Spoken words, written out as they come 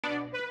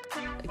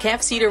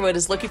Camp Cedarwood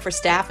is looking for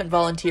staff and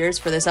volunteers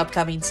for this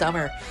upcoming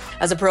summer.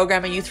 As a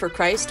program of Youth for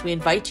Christ, we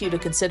invite you to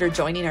consider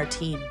joining our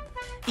team.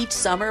 Each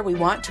summer, we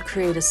want to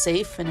create a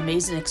safe and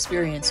amazing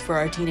experience for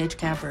our teenage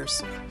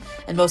campers.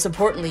 And most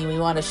importantly, we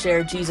want to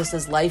share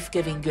Jesus'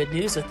 life-giving good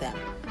news with them.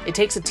 It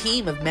takes a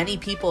team of many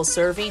people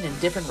serving in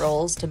different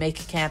roles to make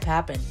a camp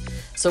happen.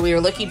 So we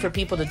are looking for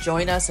people to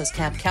join us as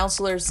camp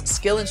counselors,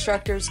 skill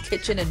instructors,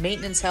 kitchen and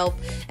maintenance help,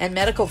 and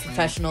medical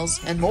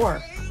professionals, and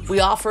more. We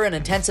offer an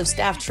intensive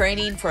staff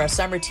training for our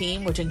summer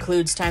team, which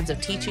includes times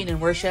of teaching and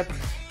worship,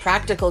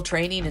 practical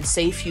training in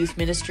safe youth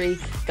ministry,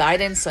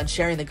 guidance on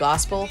sharing the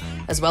gospel,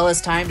 as well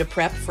as time to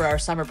prep for our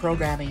summer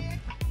programming.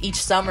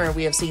 Each summer,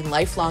 we have seen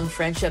lifelong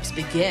friendships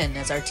begin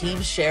as our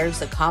team shares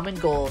the common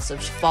goals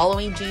of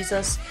following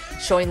Jesus,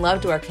 showing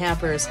love to our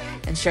campers,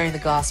 and sharing the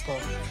gospel.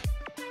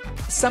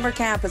 Summer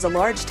camp is a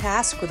large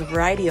task with a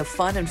variety of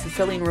fun and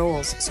fulfilling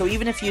roles, so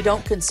even if you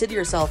don't consider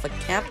yourself a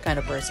camp kind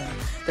of person,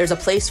 there's a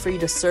place for you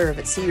to serve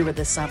at Cedarwood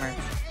this summer.